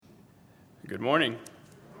Good morning.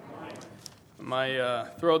 My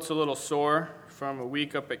throat's a little sore from a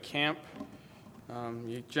week up at camp.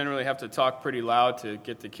 You generally have to talk pretty loud to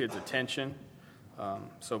get the kids' attention,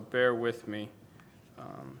 so bear with me.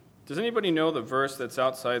 Does anybody know the verse that's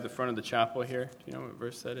outside the front of the chapel here? Do you know what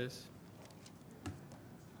verse that is?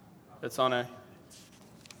 That's on a...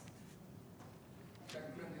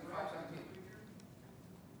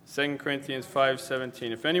 2 Corinthians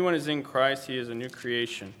 5:17. If anyone is in Christ, he is a new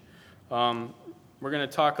creation. We're going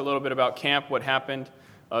to talk a little bit about camp, what happened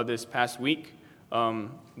this past week.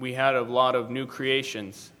 We had a lot of new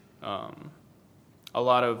creations, a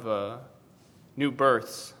lot of new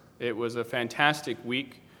births. It was a fantastic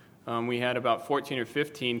week. We had about 14 or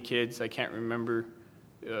 15 kids, I can't remember,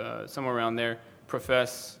 somewhere around there,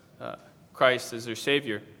 profess Christ as their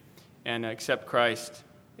Savior and accept Christ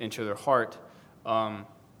into their heart.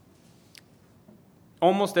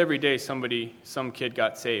 Almost every day some kid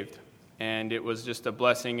got saved, and it was just a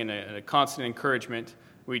blessing and a constant encouragement.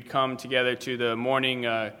 We'd come together to the morning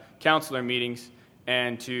counselor meetings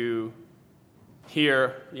and to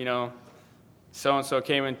hear, so-and-so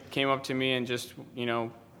came up to me and just,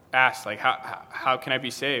 asked, like, how can I be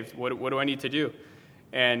saved? What do I need to do?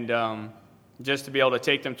 And just to be able to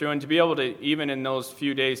take them through and to be able to, even in those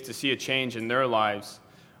few days, to see a change in their lives.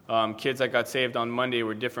 Kids that got saved on Monday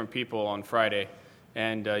were different people on Friday.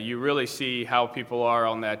 And you really see how people are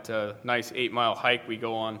on that nice 8-mile hike we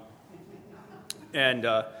go on. And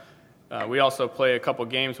we also play a couple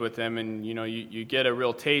games with them, and you get a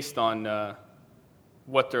real taste on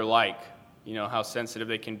what they're like, how sensitive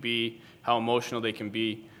they can be, how emotional they can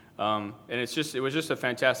be. And it was just a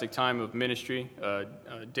fantastic time of ministry.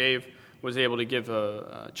 Dave was able to give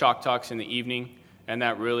chalk talks in the evening, and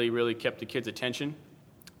that really, really kept the kids' attention.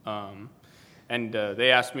 And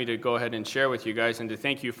they asked me to go ahead and share with you guys and to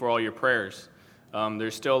thank you for all your prayers.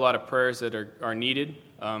 There's still a lot of prayers that are needed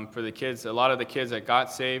for the kids. A lot of the kids that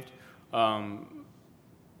got saved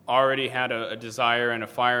already had a desire and a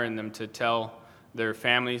fire in them to tell their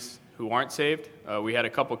families who aren't saved. We had a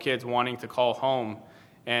couple kids wanting to call home,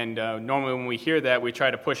 and normally when we hear that, we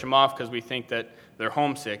try to push them off because we think that they're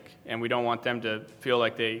homesick and we don't want them to feel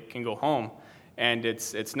like they can go home. And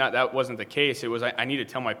it's not, that wasn't the case. It was, I need to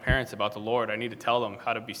tell my parents about the Lord. I need to tell them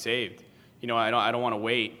how to be saved. I don't want to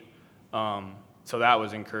wait. So that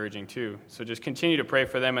was encouraging too. So just continue to pray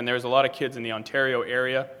for them. And there's a lot of kids in the Ontario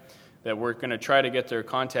area that we're going to try to get their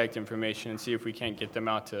contact information and see if we can't get them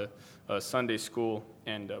out to Sunday school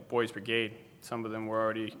and Boys Brigade. Some of them were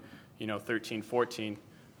already, 13, 14,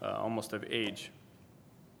 almost of age.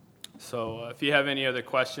 So if you have any other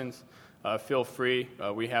questions, feel free.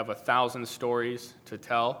 We have 1,000 stories to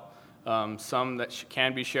tell, some that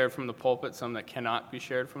can be shared from the pulpit, some that cannot be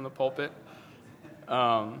shared from the pulpit.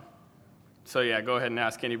 So go ahead and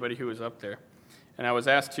ask anybody who was up there. And I was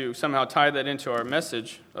asked to somehow tie that into our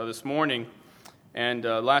message this morning. And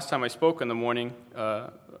last time I spoke in the morning,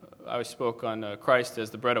 I spoke on Christ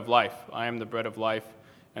as the bread of life. I am the bread of life.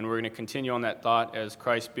 And we're going to continue on that thought as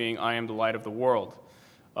Christ being, I am the light of the world.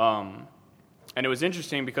 And it was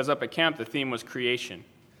interesting because up at camp, the theme was creation.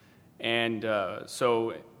 And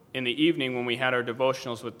so in the evening when we had our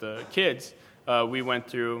devotionals with the kids, we went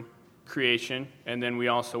through creation, and then we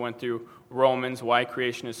also went through Romans, why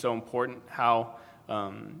creation is so important, how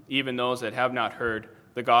even those that have not heard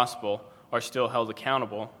the gospel are still held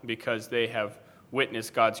accountable because they have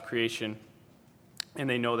witnessed God's creation, and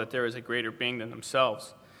they know that there is a greater being than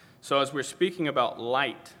themselves. So as we're speaking about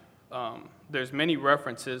light, there's many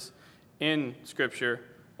references in Scripture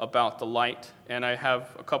about the light, and I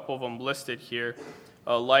have a couple of them listed here.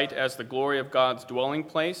 Light as the glory of God's dwelling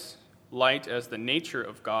place, light as the nature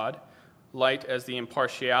of God, light as the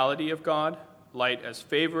impartiality of God, light as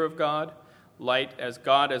favor of God, light as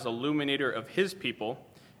God as illuminator of his people,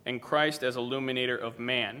 and Christ as illuminator of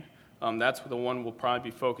man. That's the one we'll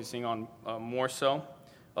probably be focusing on more so.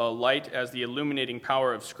 Light as the illuminating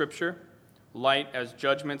power of Scripture, light as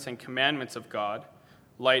judgments and commandments of God,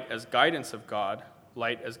 light as guidance of God,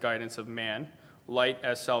 light as guidance of man, light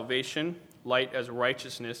as salvation, light as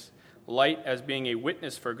righteousness, light as being a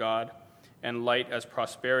witness for God, and light as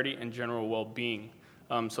prosperity and general well-being.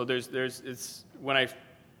 So it's when I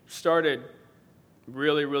started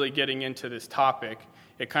really, really getting into this topic,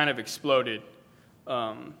 it kind of exploded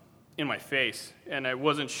in my face, and I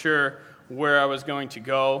wasn't sure where I was going to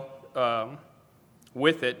go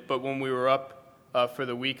with it. But when we were up for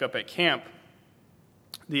the week up at camp,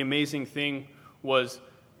 the amazing thing was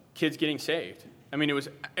kids getting saved. I mean,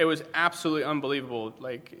 it was absolutely unbelievable.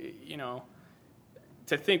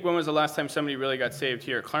 To think, when was the last time somebody really got saved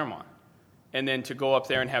here at Claremont? And then to go up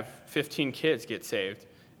there and have 15 kids get saved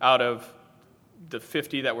out of the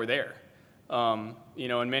 50 that were there. And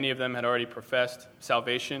many of them had already professed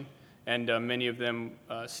salvation, and many of them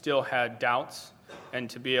still had doubts, and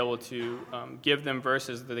to be able to give them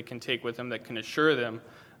verses that they can take with them that can assure them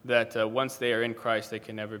that once they are in Christ, they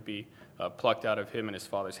can never be plucked out of him and his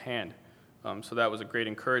Father's hand. So that was a great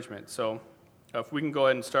encouragement. So if we can go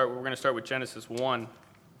ahead and start, we're going to start with Genesis 1.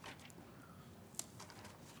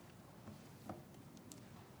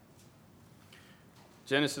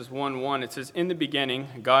 Genesis 1:1, it says, "In the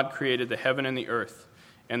beginning, God created the heaven and the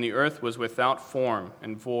earth was without form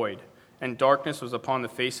and void, and darkness was upon the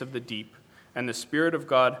face of the deep, and the Spirit of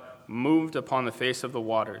God moved upon the face of the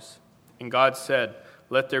waters. And God said,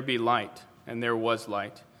 'Let there be light,' and there was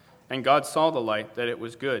light. And God saw the light, that it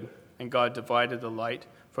was good, and God divided the light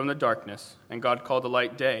from the darkness, and God called the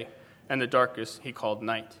light day, and the darkness he called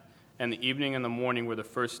night. And the evening and the morning were the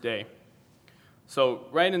first day." So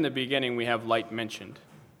right in the beginning, we have light mentioned,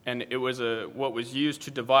 and it was what was used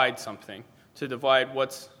to divide something, to divide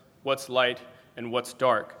what's light and what's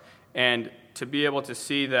dark, and to be able to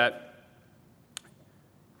see that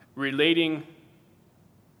relating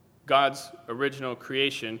God's original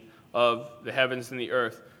creation of the heavens and the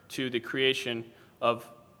earth to the creation of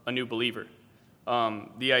a new believer.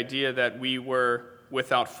 The idea that we were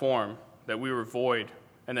without form, that we were void,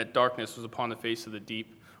 and that darkness was upon the face of the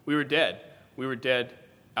deep. We were dead. We were dead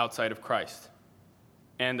outside of Christ.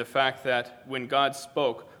 And the fact that when God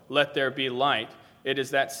spoke, "Let there be light," it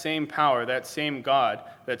is that same power, that same God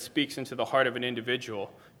that speaks into the heart of an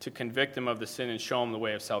individual to convict them of the sin and show them the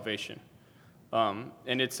way of salvation. And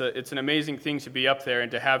it's an amazing thing to be up there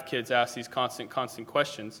and to have kids ask these constant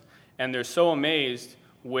questions. And they're so amazed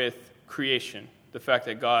with creation, the fact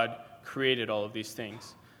that God created all of these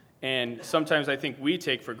things. And sometimes I think we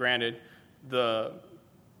take for granted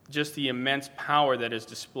just the immense power that is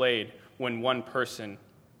displayed when one person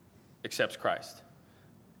accepts Christ.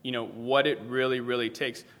 What it really, really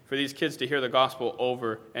takes for these kids to hear the gospel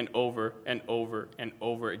over and over and over and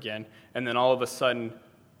over again, and then all of a sudden,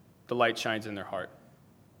 the light shines in their heart,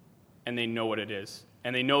 and they know what it is,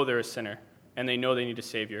 and they know they're a sinner, and they know they need a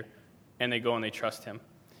Savior, and they go and they trust him.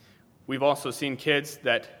 We've also seen kids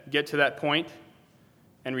that get to that point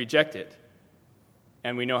and reject it,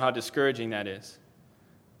 and we know how discouraging that is.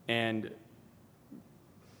 And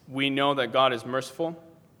we know that God is merciful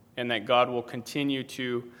and that God will continue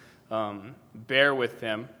to bear with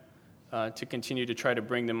them to continue to try to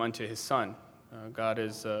bring them unto his Son. God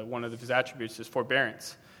is, one of his attributes is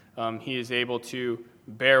forbearance. He is able to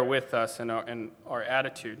bear with us in our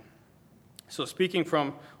attitude. So speaking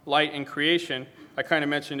from light and creation, I kind of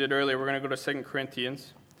mentioned it earlier. We're going to go to 2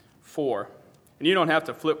 Corinthians 4. And you don't have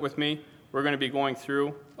to flip with me. We're going to be going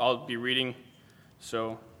through. I'll be reading,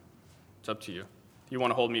 so it's up to you. If you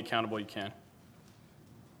want to hold me accountable, you can.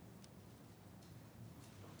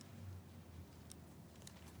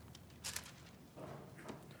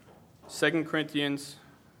 Second Corinthians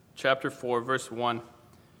chapter 4, verse 1.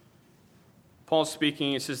 Paul's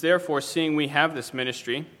speaking. It says, "Therefore, seeing we have this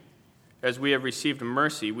ministry, as we have received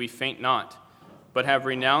mercy, we faint not, but have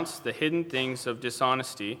renounced the hidden things of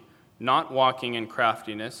dishonesty, not walking in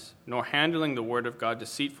craftiness, nor handling the word of God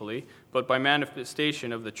deceitfully, but by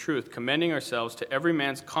manifestation of the truth, commending ourselves to every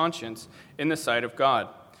man's conscience in the sight of God.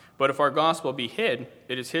 But if our gospel be hid,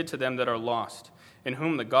 it is hid to them that are lost, in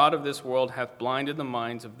whom the God of this world hath blinded the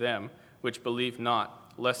minds of them which believe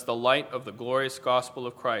not, lest the light of the glorious gospel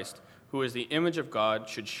of Christ, who is the image of God,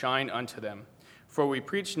 should shine unto them. For we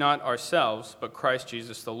preach not ourselves, but Christ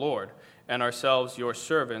Jesus the Lord, and ourselves your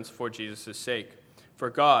servants for Jesus' sake. For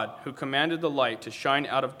God, who commanded the light to shine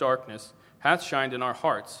out of darkness, hath shined in our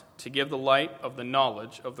hearts, to give the light of the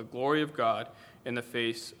knowledge of the glory of God in the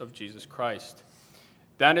face of Jesus Christ."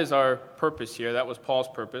 That is our purpose here. That was Paul's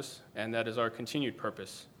purpose, and that is our continued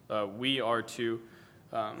purpose. We are to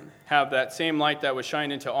have that same light that was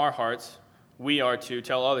shined into our hearts. We are to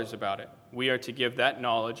tell others about it. We are to give that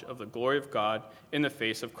knowledge of the glory of God in the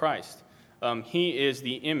face of Christ. He is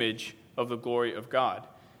the image of the glory of God.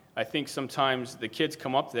 I think sometimes the kids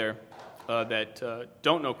come up there that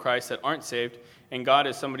don't know Christ, that aren't saved, and God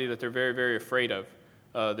is somebody that they're very, very afraid of.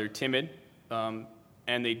 They're timid, and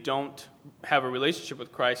they don't have a relationship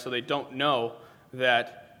with Christ, so they don't know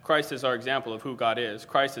that Christ is our example of who God is.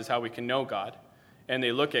 Christ is how we can know God. And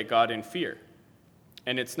they look at God in fear.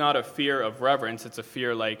 And it's not a fear of reverence, it's a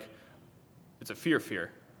fear it's a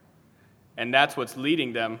fear. And that's what's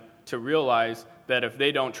leading them to realize that if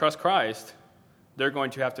they don't trust Christ, they're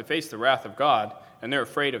going to have to face the wrath of God, and they're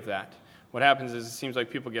afraid of that. What happens is it seems like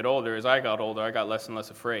people get older. As I got older, I got less and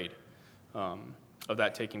less afraid of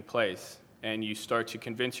that taking place. And you start to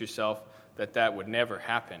convince yourself that would never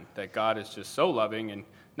happen, that God is just so loving and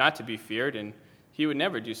not to be feared, and he would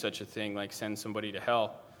never do such a thing like send somebody to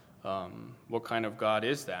hell. What kind of God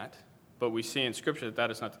is that? But we see in Scripture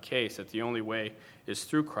that is not the case, that the only way is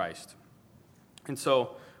through Christ. And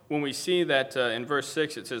so when we see that in verse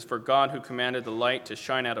 6 it says, "For God who commanded the light to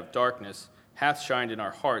shine out of darkness hath shined in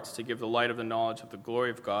our hearts to give the light of the knowledge of the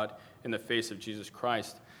glory of God in the face of Jesus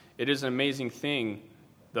Christ." It is an amazing thing,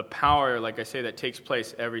 the power, like I say, that takes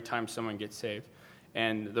place every time someone gets saved.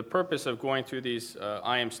 And the purpose of going through these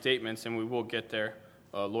I am statements, and we will get there,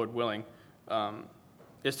 Lord willing,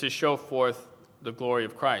 is to show forth the glory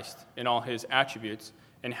of Christ in all his attributes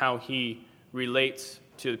and how he relates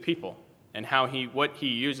to the people and what he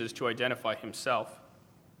uses to identify himself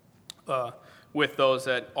with those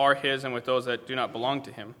that are his and with those that do not belong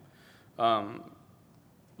to him.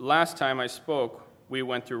 Last time I spoke, we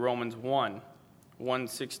went through Romans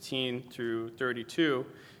 1:16 through 32,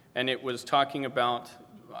 and it was talking about,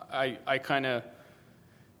 I kind of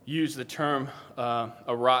use the term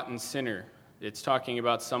a rotten sinner. It's talking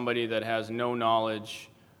about somebody that has no knowledge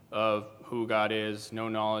of who God is, no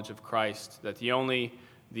knowledge of Christ, that the only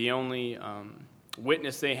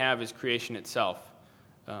witness they have is creation itself.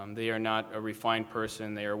 They are not a refined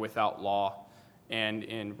person. They are without law. And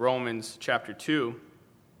in Romans chapter 2,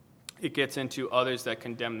 it gets into others that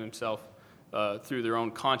condemn themselves through their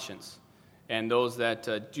own conscience, and those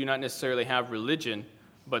that do not necessarily have religion,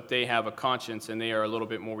 but they have a conscience and they are a little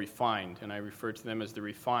bit more refined, and I refer to them as the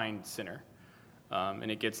refined sinner.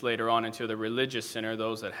 And it gets later on into the religious sinner,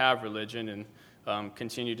 those that have religion and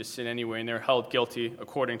continue to sin anyway, and they're held guilty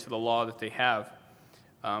according to the law that they have.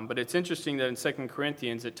 But it's interesting that in 2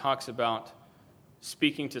 Corinthians it talks about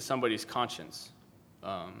speaking to somebody's conscience,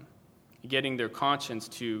 getting their conscience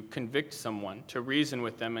to convict someone, to reason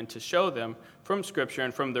with them, and to show them from Scripture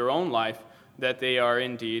and from their own life that they are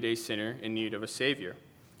indeed a sinner in need of a Savior.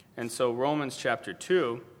 And so Romans chapter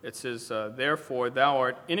 2, it says, "Therefore thou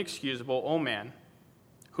art inexcusable, O man,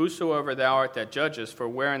 whosoever thou art that judgest, for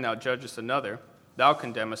wherein thou judgest another, thou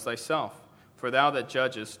condemnest thyself. For thou that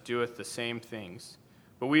judgest doeth the same things.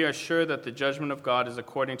 But we are sure that the judgment of God is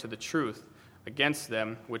according to the truth against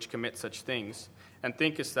them which commit such things. And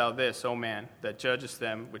thinkest thou this, O man, that judgest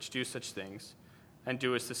them which do such things, and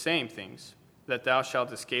doest the same things, that thou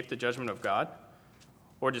shalt escape the judgment of God?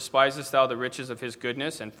 Or despisest thou the riches of his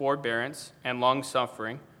goodness and forbearance and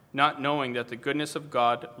longsuffering, not knowing that the goodness of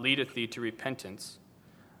God leadeth thee to repentance?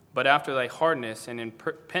 But after thy hardness and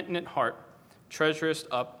impenitent heart treasurest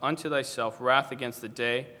up unto thyself wrath against the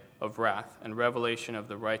day of wrath and revelation of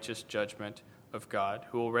the righteous judgment of God,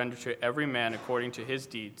 who will render to every man according to his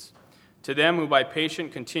deeds. To them who by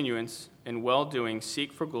patient continuance in well-doing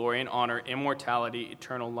seek for glory and honor, immortality,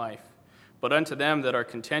 eternal life. But unto them that are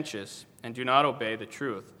contentious and do not obey the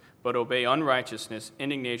truth, but obey unrighteousness,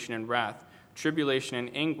 indignation, and wrath, tribulation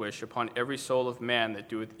and anguish upon every soul of man that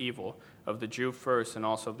doeth evil, of the Jew first and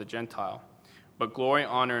also of the Gentile. But glory,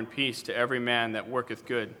 honor, and peace to every man that worketh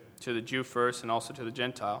good, to the Jew first and also to the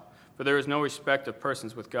Gentile. For there is no respect of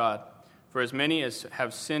persons with God. For as many as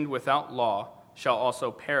have sinned without law shall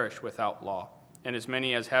also perish without law, and as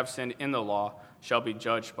many as have sinned in the law shall be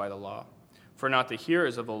judged by the law. For not the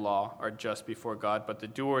hearers of the law are just before God, but the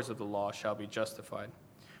doers of the law shall be justified.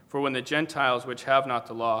 For when the Gentiles which have not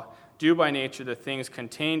the law do by nature the things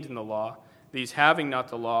contained in the law, these having not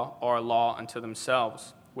the law are a law unto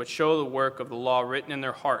themselves, which show the work of the law written in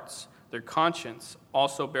their hearts, their conscience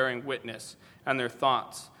also bearing witness, and their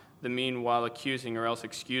thoughts, the meanwhile accusing or else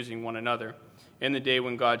excusing one another, in the day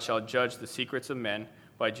when God shall judge the secrets of men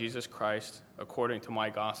by Jesus Christ, according to my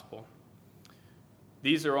gospel."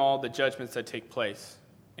 These are all the judgments that take place.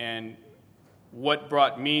 And what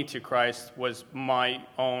brought me to Christ was my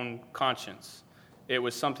own conscience. It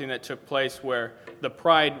was something that took place where the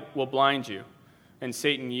pride will blind you. And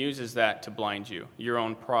Satan uses that to blind you, your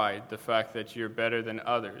own pride, the fact that you're better than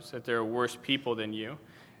others, that there are worse people than you.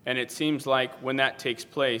 And it seems like when that takes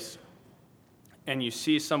place, and you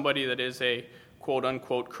see somebody that is a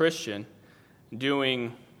quote-unquote Christian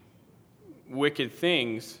doing wicked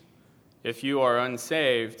things, if you are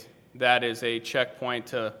unsaved, that is a checkpoint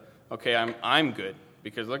to, okay, I'm good,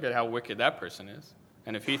 because look at how wicked that person is.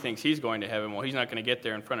 And if he thinks he's going to heaven, well, he's not going to get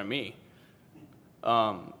there in front of me.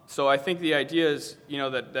 So I think the idea is,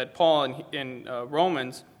 that Paul in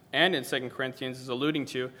Romans and in 2 Corinthians is alluding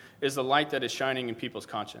to is the light that is shining in people's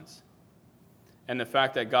conscience. And the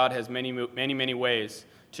fact that God has many, many, many ways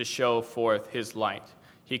to show forth his light.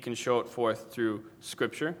 He can show it forth through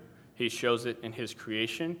Scripture. He shows it in his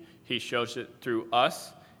creation. He shows it through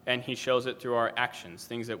us. And he shows it through our actions,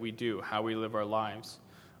 things that we do, how we live our lives.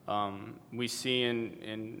 We see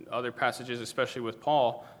in other passages, especially with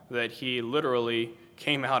Paul, that he literally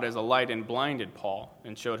came out as a light and blinded Paul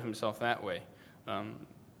and showed himself that way.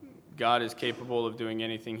 God is capable of doing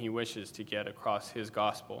anything he wishes to get across his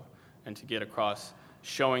gospel and to get across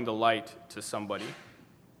showing the light to somebody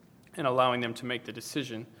and allowing them to make the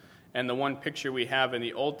decision. And the one picture we have in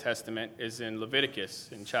the Old Testament is in Leviticus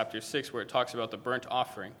in chapter 6, where it talks about the burnt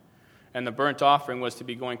offering. And the burnt offering was to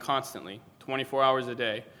be going constantly, 24 hours a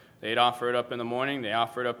day. They'd offer it up in the morning, they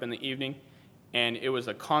offer it up in the evening, and it was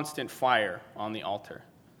a constant fire on the altar.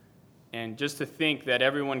 And just to think that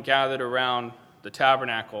everyone gathered around the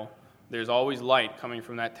tabernacle, there's always light coming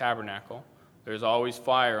from that tabernacle. There's always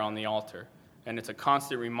fire on the altar. And it's a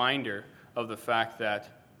constant reminder of the fact that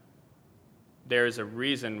there is a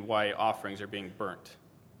reason why offerings are being burnt.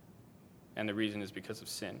 And the reason is because of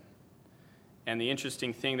sin. And the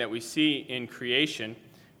interesting thing that we see in creation,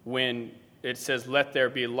 when it says, "Let there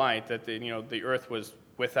be light," that the earth was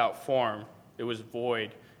without form, it was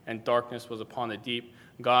void, and darkness was upon the deep.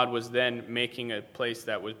 God was then making a place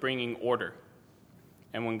that was bringing order.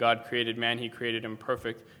 And when God created man, he created him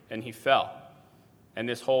perfect, and he fell. And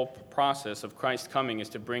this whole process of Christ coming is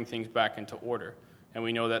to bring things back into order. And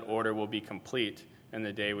we know that order will be complete in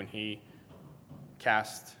the day when he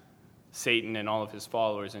cast Satan and all of his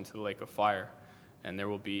followers into the lake of fire. And there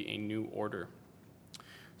will be a new order.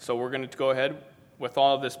 So we're going to go ahead with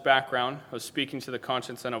all of this background of speaking to the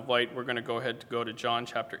conscience and of light. We're going to go ahead to go to John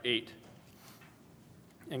chapter 8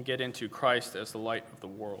 and get into Christ as the light of the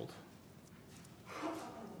world.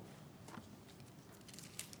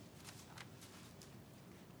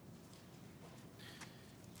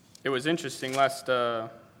 It was interesting. Last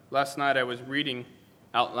night I was reading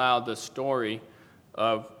out loud the story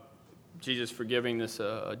of Jesus forgiving this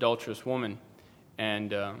adulterous woman.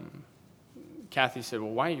 And Kathy said,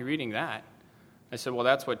 "Well, why are you reading that?" I said, "Well,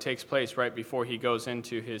 that's what takes place right before he goes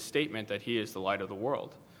into his statement that he is the light of the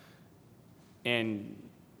world." And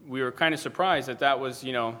we were kind of surprised that was,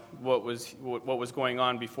 what was going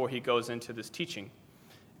on before he goes into this teaching.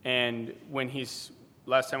 And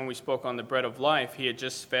last time when we spoke on the bread of life, he had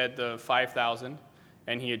just fed the 5,000,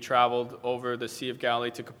 and he had traveled over the Sea of Galilee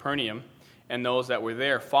to Capernaum, and those that were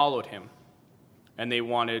there followed him, and they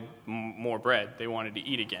wanted more bread. They wanted to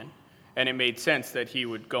eat again. And it made sense that he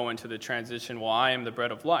would go into the transition, well, I am the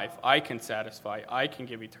bread of life. I can satisfy. I can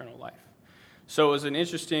give eternal life. So it was an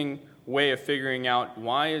interesting way of figuring out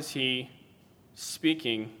why is he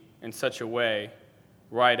speaking in such a way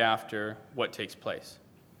right after what takes place.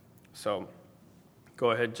 So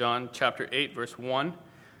go ahead, John chapter 8, verse 1.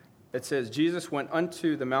 It says, "Jesus went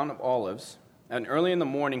unto the Mount of Olives, and early in the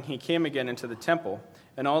morning he came again into the temple,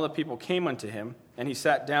 and all the people came unto him, and he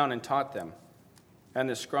sat down and taught them. And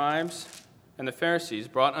the scribes and the Pharisees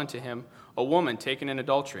brought unto him a woman taken in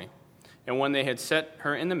adultery. And when they had set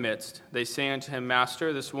her in the midst, they say unto him,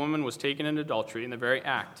 Master, this woman was taken in adultery in the very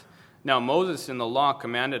act. Now Moses in the law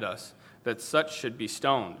commanded us that such should be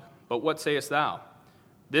stoned. But what sayest thou?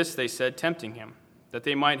 This they said, tempting him, that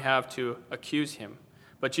they might have to accuse him.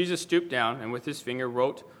 But Jesus stooped down, and with his finger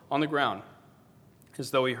wrote on the ground,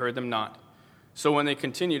 as though he heard them not. So when they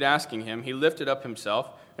continued asking him, he lifted up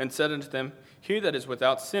himself, and said unto them, He that is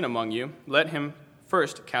without sin among you, let him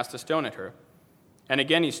first cast a stone at her. And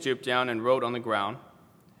again he stooped down and wrote on the ground.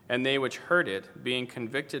 And they which heard it, being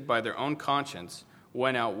convicted by their own conscience,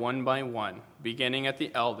 went out one by one, beginning at the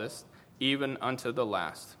eldest, even unto the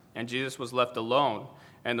last. And Jesus was left alone,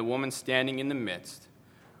 and the woman standing in the midst.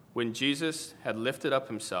 When Jesus had lifted up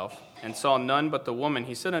himself, and saw none but the woman,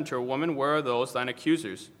 he said unto her, Woman, where are those thine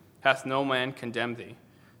accusers? Hath no man condemned thee?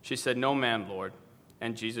 She said, No man, Lord.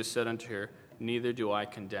 And Jesus said unto her, Neither do I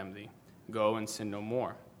condemn thee. Go and sin no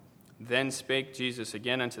more. Then spake Jesus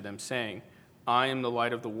again unto them, saying, I am the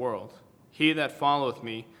light of the world. He that followeth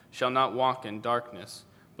me shall not walk in darkness,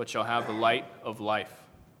 but shall have the light of life.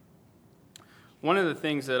 One of the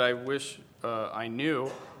things that I wish I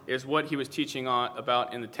knew is what he was teaching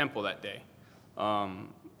about in the temple that day.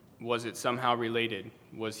 Was it somehow related?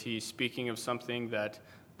 Was he speaking of something that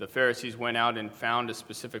the Pharisees went out and found a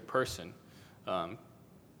specific person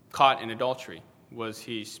caught in adultery? Was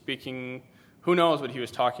he speaking? Who knows what he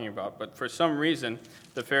was talking about? But for some reason,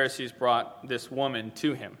 the Pharisees brought this woman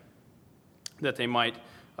to him that they might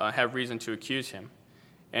have reason to accuse him.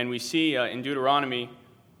 And we see in Deuteronomy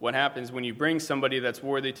what happens when you bring somebody that's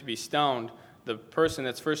worthy to be stoned. The person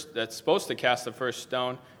that's supposed to cast the first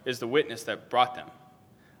stone is the witness that brought them.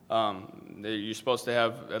 You're supposed to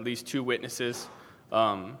have at least 2 witnesses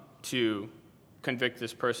to convict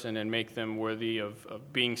this person and make them worthy of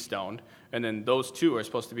being stoned. And then those 2 are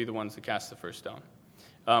supposed to be the ones that cast the first stone.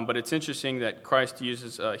 But it's interesting that Christ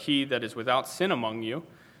uses he that is without sin among you.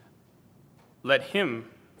 Let him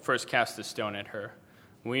first cast a stone at her.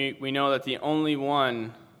 We know that the only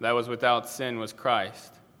one that was without sin was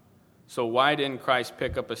Christ. So why didn't Christ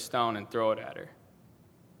pick up a stone and throw it at her?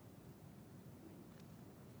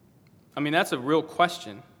 I mean, that's a real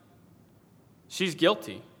question. She's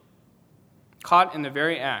guilty, caught in the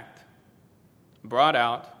very act, brought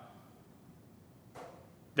out.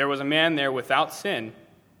 There was a man there without sin.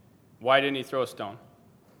 Why didn't he throw a stone?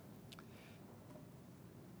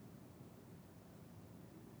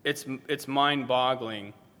 It's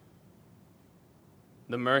mind-boggling,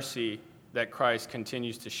 the mercy that Christ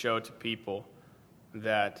continues to show to people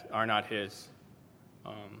that are not his.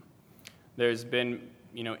 There's been,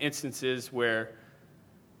 instances where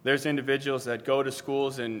there's individuals that go to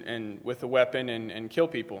schools and with a weapon and kill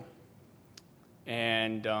people.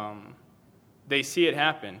 And they see it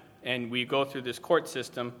happen. And we go through this court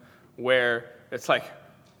system where it's like,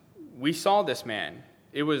 we saw this man.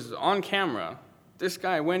 It was on camera. This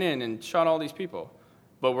guy went in and shot all these people.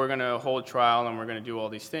 But we're going to hold trial and we're going to do all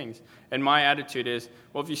these things. And my attitude is,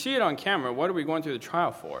 well, if you see it on camera, what are we going through the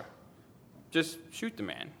trial for? Just shoot the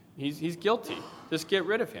man. He's guilty. Just get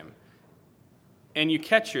rid of him. And you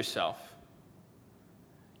catch yourself.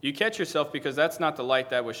 You catch yourself because that's not the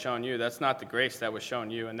light that was shown you. That's not the grace that was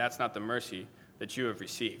shown you. And that's not the mercy that you have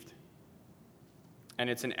received. And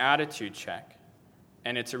it's an attitude check.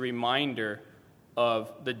 And it's a reminder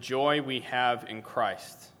of the joy we have in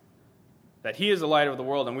Christ. That he is the light of the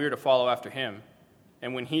world and we are to follow after him.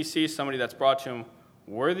 And when he sees somebody that's brought to him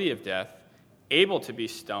worthy of death, able to be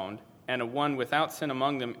stoned, and a one without sin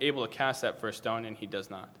among them able to cast that first stone, and he does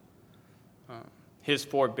not. His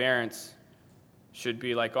forbearance should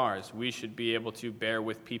be like ours. We should be able to bear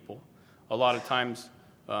with people. A lot of times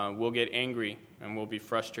we'll get angry and we'll be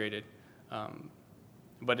frustrated.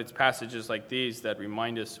 But it's passages like these that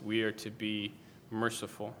remind us we are to be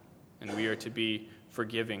merciful and we are to be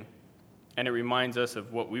forgiving. And it reminds us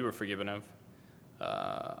of what we were forgiven of.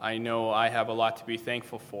 I know I have a lot to be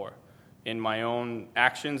thankful for in my own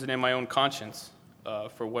actions and in my own conscience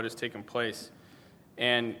for what has taken place.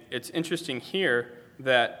 And it's interesting here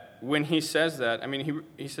that when he says that,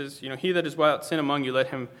 he says, he that is without sin among you, let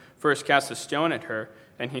him first cast a stone at her.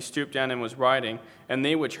 And he stooped down and was writing. And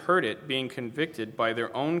they which heard it, being convicted by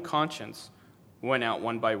their own conscience, went out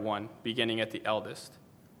one by one, beginning at the eldest.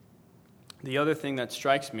 The other thing that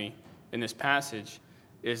strikes me in this passage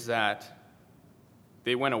is that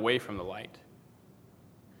they went away from the light.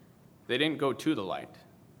 They didn't go to the light.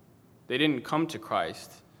 They didn't come to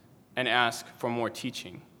Christ and ask for more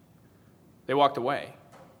teaching. They walked away.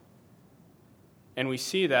 And we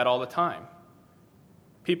see that all the time.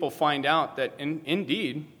 People find out that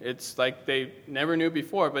indeed, it's like they never knew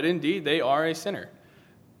before, but indeed they are a sinner.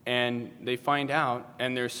 And they find out,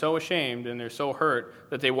 and they're so ashamed and they're so hurt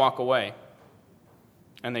that they walk away.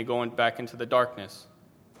 And they go back into the darkness.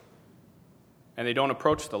 And they don't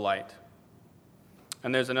approach the light.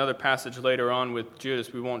 And there's another passage later on with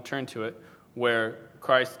Judas, we won't turn to it, where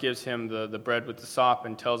Christ gives him the bread with the sop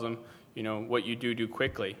and tells him, what you do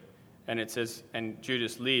quickly. And it says, and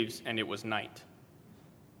Judas leaves, and it was night.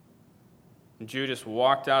 And Judas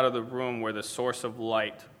walked out of the room where the source of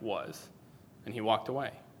light was, and he walked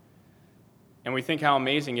away. And we think how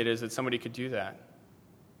amazing it is that somebody could do that.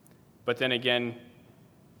 But then again,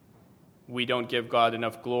 we don't give God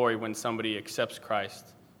enough glory when somebody accepts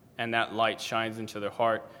Christ and that light shines into their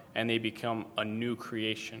heart and they become a new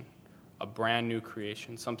creation, a brand new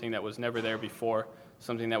creation, something that was never there before,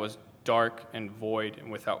 something that was dark and void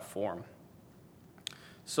and without form.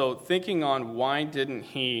 So thinking on why didn't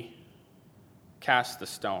he cast the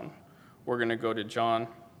stone, we're going to go to John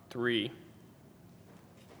 3.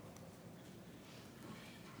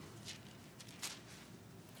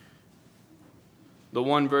 The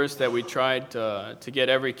one verse that we tried to get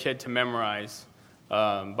every kid to memorize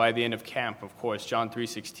by the end of camp, of course, John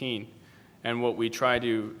 3:16. And what we try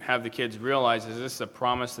to have the kids realize is this is a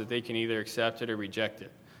promise that they can either accept it or reject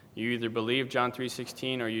it. You either believe John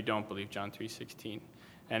 3:16 or you don't believe John 3:16.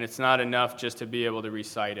 And it's not enough just to be able to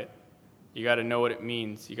recite it. You got to know what it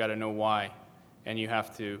means. You got to know why. And you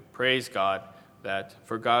have to praise God that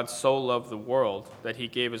for God so loved the world that he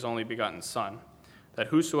gave his only begotten Son, that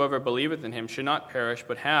whosoever believeth in him should not perish,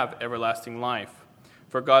 but have everlasting life.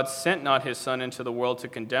 For God sent not his Son into the world to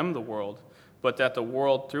condemn the world, but that the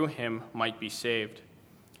world through him might be saved.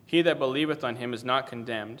 He that believeth on him is not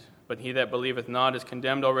condemned, but he that believeth not is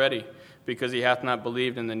condemned already, because he hath not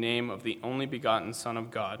believed in the name of the only begotten Son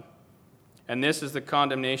of God. And this is the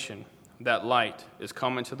condemnation, that light is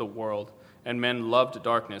come into the world, and men loved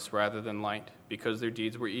darkness rather than light, because their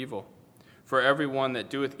deeds were evil. For every one that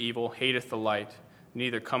doeth evil hateth the light,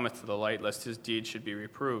 neither cometh to the light, lest his deeds should be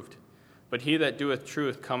reproved. But he that doeth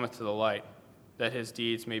truth cometh to the light, that his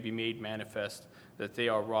deeds may be made manifest, that they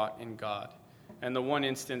are wrought in God. And the one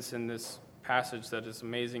instance in this passage that is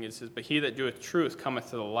amazing, it says, but he that doeth truth cometh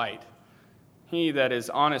to the light. He that is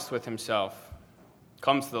honest with himself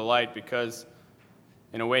comes to the light because,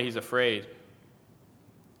 in a way, he's afraid.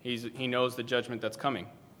 He knows the judgment that's coming.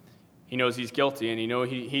 He knows he's guilty, and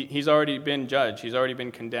he's already been judged. He's already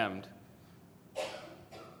been condemned.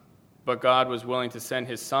 But God was willing to send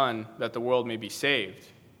his Son that the world may be saved.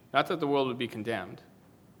 Not that the world would be condemned,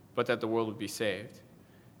 but that the world would be saved.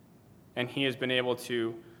 And he has been able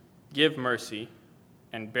to give mercy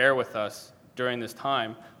and bear with us during this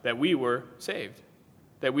time that we were saved,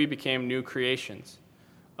 that we became new creations.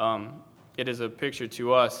 It is a picture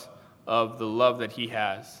to us of the love that he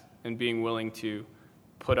has and being willing to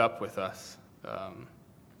put up with us.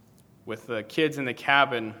 With the kids in the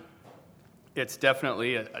cabin, it's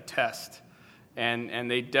definitely a test,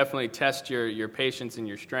 and they definitely test your patience and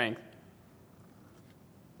your strength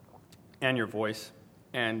and your voice.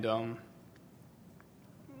 And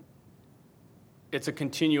it's a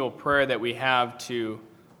continual prayer that we have to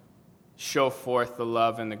show forth the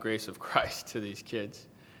love and the grace of Christ to these kids.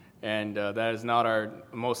 And that is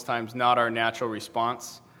most times not our natural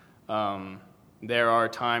response. There are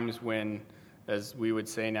times when, as we would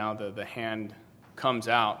say now, the hand comes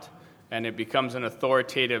out and it becomes an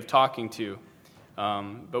authoritative talking to.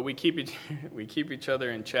 But we keep each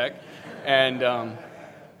other in check, and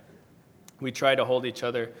we try to hold each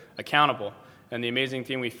other accountable. And the amazing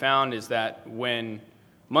thing we found is that when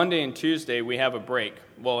Monday and Tuesday we have a break,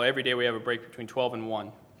 well, every day we have a break between 12 and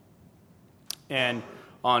 1. And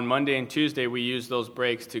on Monday and Tuesday, we use those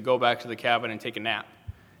breaks to go back to the cabin and take a nap.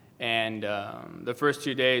 And the first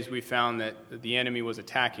 2 days, we found that the enemy was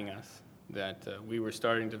attacking us, that we were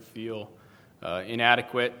starting to feel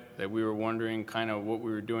inadequate, that we were wondering kind of what we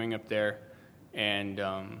were doing up there, and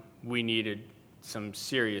we needed some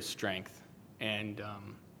serious strength. And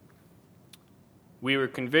we were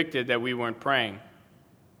convicted that we weren't praying.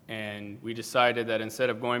 And we decided that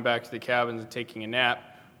instead of going back to the cabins and taking a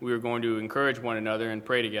nap, we were going to encourage one another and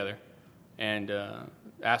pray together and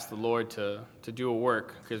ask the Lord to do a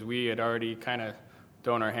work, because we had already kind of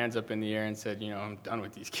thrown our hands up in the air and said, I'm done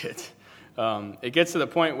with these kids. It gets to the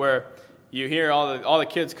point where you hear all the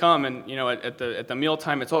kids come, and at the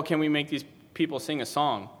mealtime, it's, can we make these people sing a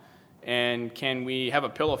song? And can we have a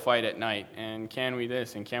pillow fight at night? And can we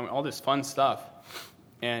this? And can we all this fun stuff?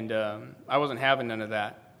 And I wasn't having none of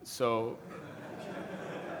that. So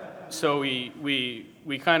we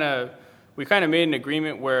kind of made an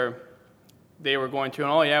agreement where they were going to,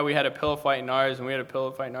 and we had a pillow fight in ours, and we had a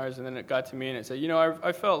pillow fight in ours, and then it got to me, and it said,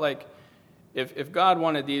 I felt like if God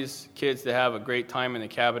wanted these kids to have a great time in the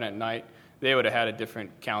cabin at night, they would have had a different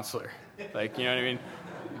counselor. Like, you know what I mean?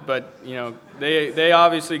 But, they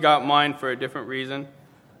obviously got mine for a different reason.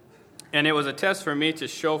 And it was a test for me to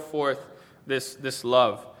show forth this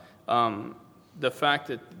love. The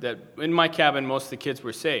fact that in my cabin, most of the kids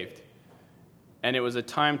were saved. And it was a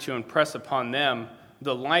time to impress upon them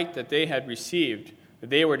the light that they had received.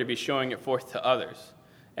 They were to be showing it forth to others.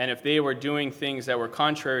 And if they were doing things that were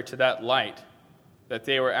contrary to that light, that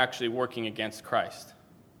they were actually working against Christ.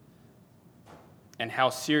 And how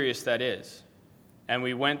serious that is. And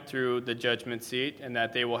we went through the judgment seat, and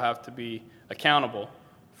that they will have to be accountable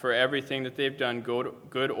for everything that they've done,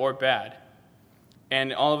 good or bad.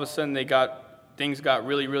 And all of a sudden, things got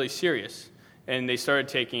really, really serious. And they started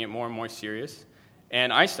taking it more and more serious.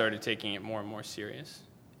 And I started taking it more and more serious.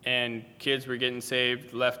 And kids were getting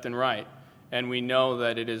saved left and right. And we know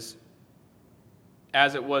that it is,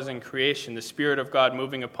 as it was in creation, the Spirit of God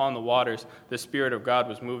moving upon the waters, the Spirit of God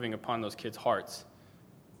was moving upon those kids' hearts.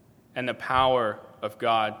 And the power of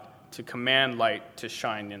God to command light to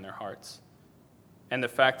shine in their hearts. And the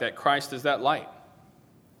fact that Christ is that light.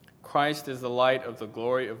 Christ is the light of the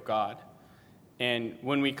glory of God. And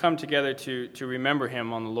when we come together to remember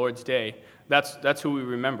him on the Lord's Day, that's who we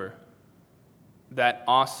remember. That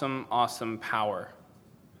awesome, awesome power.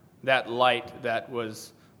 That light that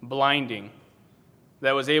was blinding.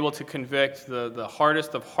 That was able to convict the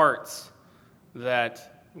hardest of hearts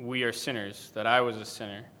that we are sinners, that I was a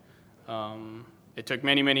sinner. It took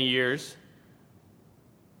many, many years,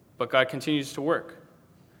 but God continues to work,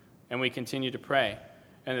 and we continue to pray.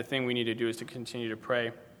 And the thing we need to do is to continue to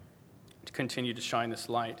pray, to continue to shine this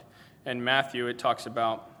light. And Matthew, it talks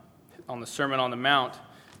about, on the Sermon on the Mount,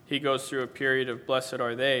 he goes through a period of blessed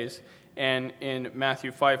are theys, And in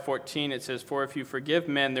Matthew 5:14, it says, "For if you forgive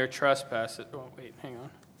men their trespasses..." Oh, wait, hang on.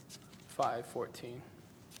 5:14.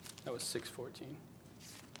 That was 6:14.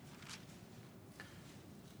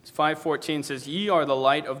 5:14 says, "Ye are the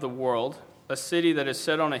light of the world. A city that is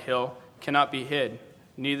set on a hill cannot be hid.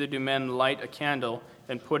 Neither do men light a candle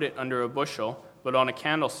and put it under a bushel, but on a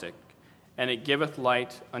candlestick, and it giveth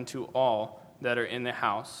light unto all that are in the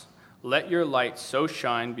house. Let your light so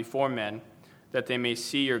shine before men, that they may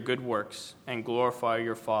see your good works and glorify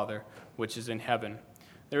your Father which is in heaven."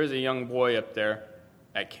 There is a young boy up there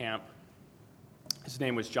at camp. His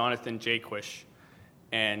name was Jonathan Jaquish,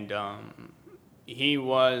 and he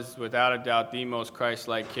was, without a doubt, the most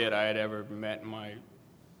Christ-like kid I had ever met in my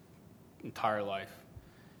entire life.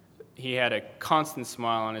 He had a constant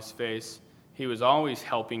smile on his face. He was always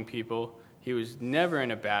helping people. He was never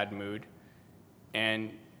in a bad mood.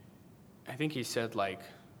 And I think he said,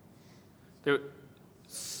 there were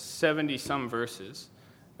 70-some verses.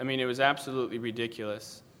 I mean, it was absolutely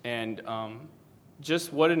ridiculous. And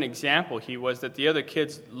just what an example he was, that the other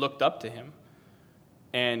kids looked up to him.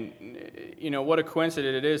 And, what a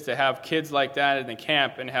coincidence it is to have kids like that in the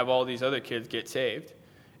camp and have all these other kids get saved.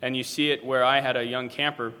 And you see it where I had a young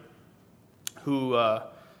camper who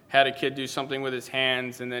had a kid do something with his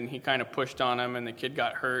hands, and then he kind of pushed on him, and the kid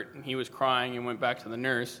got hurt, and he was crying and went back to the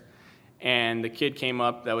nurse. And the kid came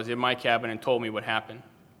up that was in my cabin and told me what happened.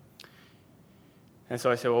 And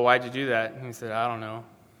so I said, "Well, why'd you do that?" And he said, "I don't know."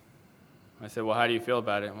 I said, "Well, how do you feel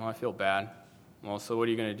about it?" "Well, I feel bad." "Well, so what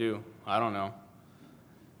are you going to do?" "I don't know."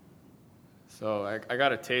 So I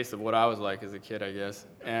got a taste of what I was like as a kid, I guess,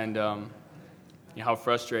 and how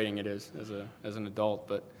frustrating it is as an adult.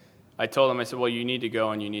 But I told him, I said, "Well, you need to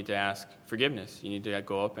go and you need to ask forgiveness. You need to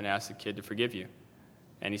go up and ask the kid to forgive you."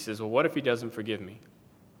 And he says, "Well, what if he doesn't forgive me?"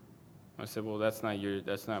 I said, "Well, that's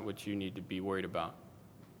not what you need to be worried about.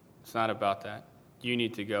 It's not about that. You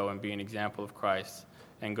need to go and be an example of Christ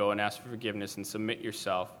and go and ask for forgiveness and submit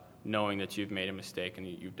yourself, knowing that you've made a mistake and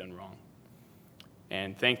you've done wrong."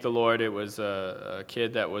 And thank the Lord, it was a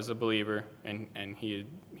kid that was a believer, and he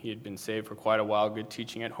had been saved for quite a while, good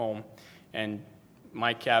teaching at home. And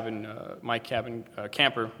my cabin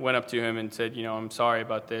camper went up to him and said, "I'm sorry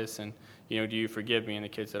about this, and do you forgive me?" And the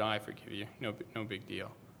kid said, "I forgive you. No big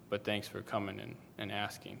deal. But thanks for coming and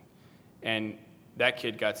asking." And that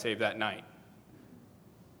kid got saved that night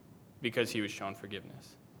because he was shown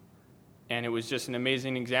forgiveness. And it was just an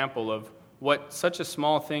amazing example of what such a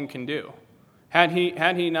small thing can do. Had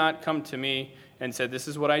he not come to me and said, "This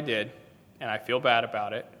is what I did, and I feel bad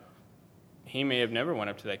about it," he may have never went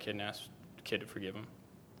up to that kid and asked the kid to forgive him.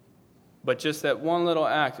 But just that one little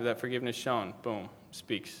act of that forgiveness shown, boom,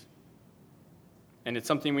 speaks. And it's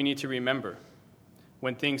something we need to remember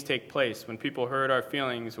when things take place, when people hurt our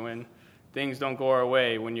feelings, when things don't go our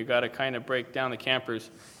way, when you got to kind of break down the campers,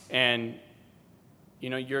 and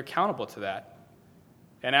you're accountable to that.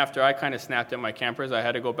 And after I kind of snapped at my campers, I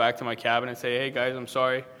had to go back to my cabin and say, "Hey guys, I'm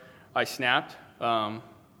sorry I snapped.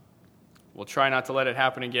 We'll try not to let it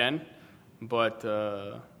happen again, but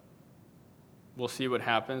we'll see what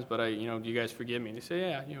happens. But do you guys forgive me?" And they say,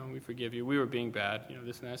 "Yeah, we forgive you. We were being bad,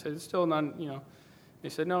 this and that." I said, "It's still not, They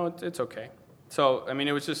said, "No, it's okay." So,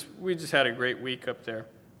 we just had a great week up there.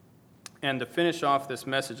 And to finish off this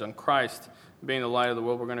message on Christ being the light of the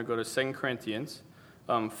world, we're going to go to 2 Corinthians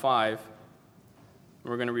 5.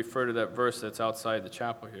 We're going to refer to that verse that's outside the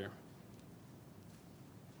chapel here.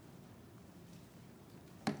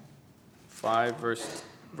 5,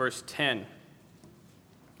 verse 10.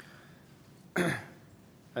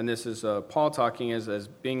 And this is Paul talking as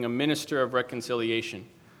being a minister of reconciliation,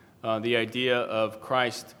 the idea of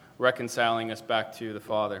Christ reconciling us back to the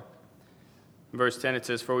Father. In verse 10 it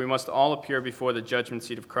says, "For we must all appear before the judgment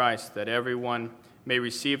seat of Christ, that everyone may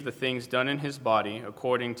receive the things done in his body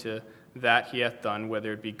according to that he hath done,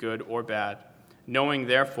 whether it be good or bad. Knowing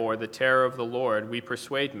therefore the terror of the Lord, we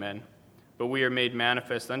persuade men, but we are made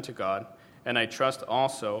manifest unto God, and I trust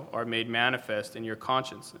also are made manifest in your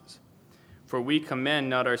consciences. For we commend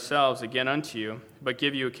not ourselves again unto you, but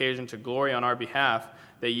give you occasion to glory on our behalf,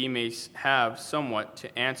 that ye may have somewhat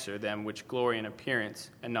to answer them which glory in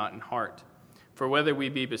appearance, and not in heart. For whether we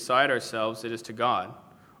be beside ourselves, it is to God,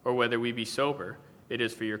 or whether we be sober, it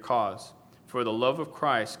is for your cause. For the love of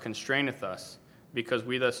Christ constraineth us, because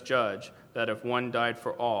we thus judge that if one died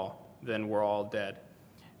for all, then we're all dead.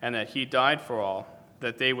 And that he died for all,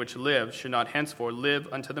 that they which live should not henceforth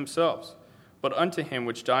live unto themselves, but unto him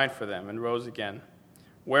which died for them and rose again.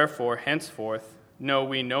 Wherefore henceforth know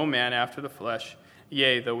we no man after the flesh,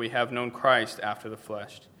 yea, though we have known Christ after the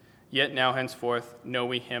flesh. Yet now henceforth know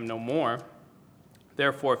we him no more.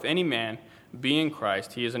 Therefore if any man be in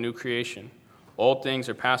Christ, he is a new creation. Old things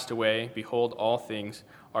are passed away. Behold, all things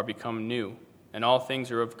are become new. And all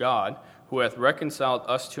things are of God, who hath reconciled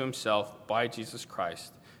us to himself by Jesus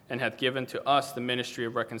Christ, and hath given to us the ministry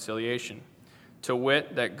of reconciliation. To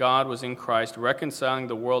wit, that God was in Christ reconciling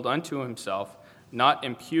the world unto himself, not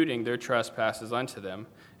imputing their trespasses unto them,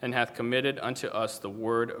 and hath committed unto us the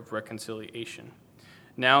word of reconciliation.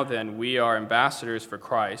 Now then, we are ambassadors for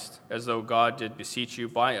Christ, as though God did beseech you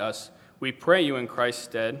by us. We pray you in Christ's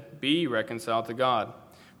stead, be ye reconciled to God.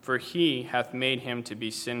 For he hath made him to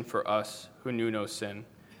be sin for us, who knew no sin,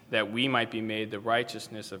 that we might be made the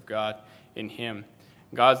righteousness of God in him.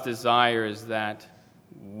 God's desire is that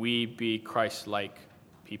we be Christ-like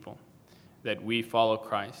people, that we follow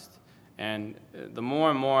Christ. And the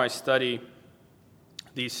more and more I study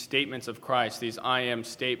these statements of Christ, these I am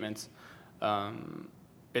statements,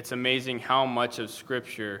 it's amazing how much of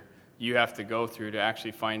Scripture you have to go through to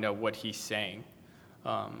actually find out what he's saying.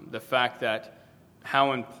 The fact that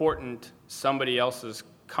how important somebody else's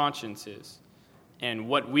conscience is and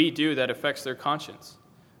what we do that affects their conscience.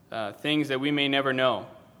 Things that we may never know,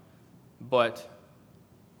 but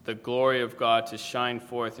the glory of God to shine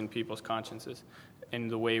forth in people's consciences, in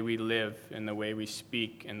the way we live, in the way we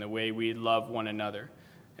speak, in the way we love one another.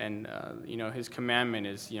 And, his commandment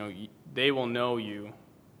is, they will know you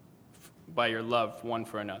by your love one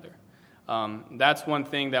for another. That's one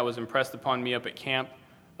thing that was impressed upon me up at camp.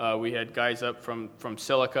 We had guys up from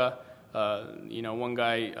Silica. One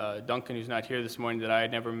guy, Duncan, who's not here this morning, that I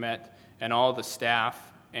had never met, and all the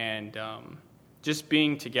staff, and just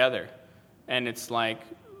being together. And it's like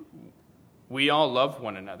we all loved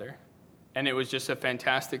one another, and it was just a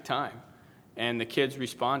fantastic time. And the kids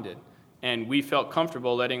responded, and we felt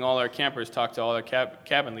comfortable letting all our campers talk to all our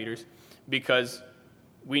cabin leaders because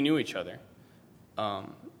we knew each other.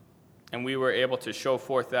 And we were able to show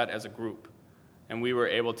forth that as a group. And we were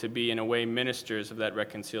able to be, in a way, ministers of that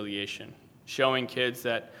reconciliation, showing kids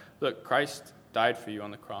that, look, Christ died for you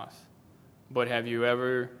on the cross. But have you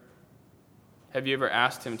ever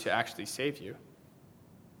asked him to actually save you?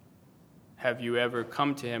 Have you ever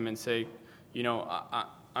come to him and say,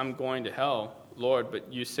 I'm going to hell, Lord,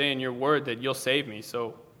 but you say in your word that you'll save me,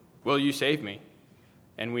 so will you save me?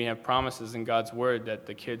 And we have promises in God's word that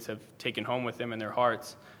the kids have taken home with them in their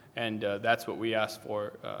hearts, and that's what we ask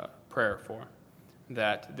for prayer for,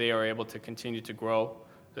 that they are able to continue to grow,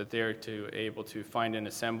 that they are able to find an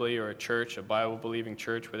assembly or a church, a Bible-believing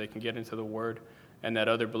church where they can get into the word, and that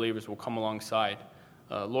other believers will come alongside.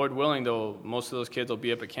 Lord willing, though, most of those kids will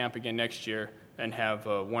be up at camp again next year and have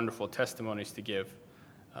wonderful testimonies to give.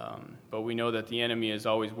 But we know that the enemy is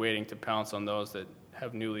always waiting to pounce on those that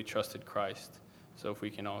have newly trusted Christ. So if we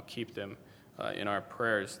can all keep them in our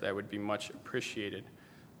prayers, that would be much appreciated.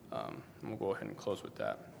 We'll go ahead and close with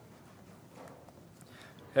that.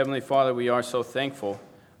 Heavenly Father, we are so thankful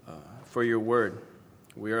for your word.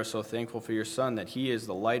 We are so thankful for your Son, that he is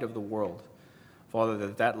the light of the world. Father,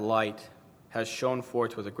 that light has shone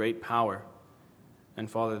forth with a great power.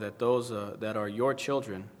 And Father, that those that are your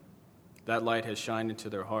children, that light has shined into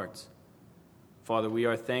their hearts. Father, we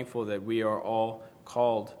are thankful that we are all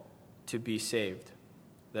called to be saved,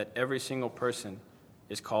 that every single person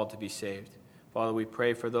is called to be saved. Father, we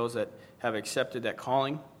pray for those that have accepted that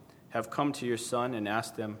calling, have come to your Son and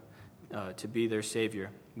asked them to be their Savior.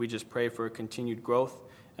 We just pray for a continued growth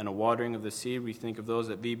and a watering of the seed. We think of those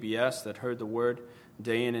at VBS that heard the word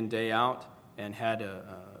day in and day out and had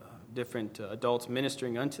different adults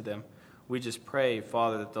ministering unto them. We just pray,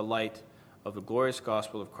 Father, that the light of the glorious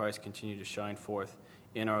gospel of Christ continue to shine forth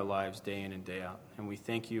in our lives day in and day out. And we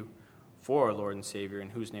thank you for our Lord and Savior, in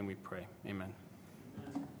whose name we pray. Amen.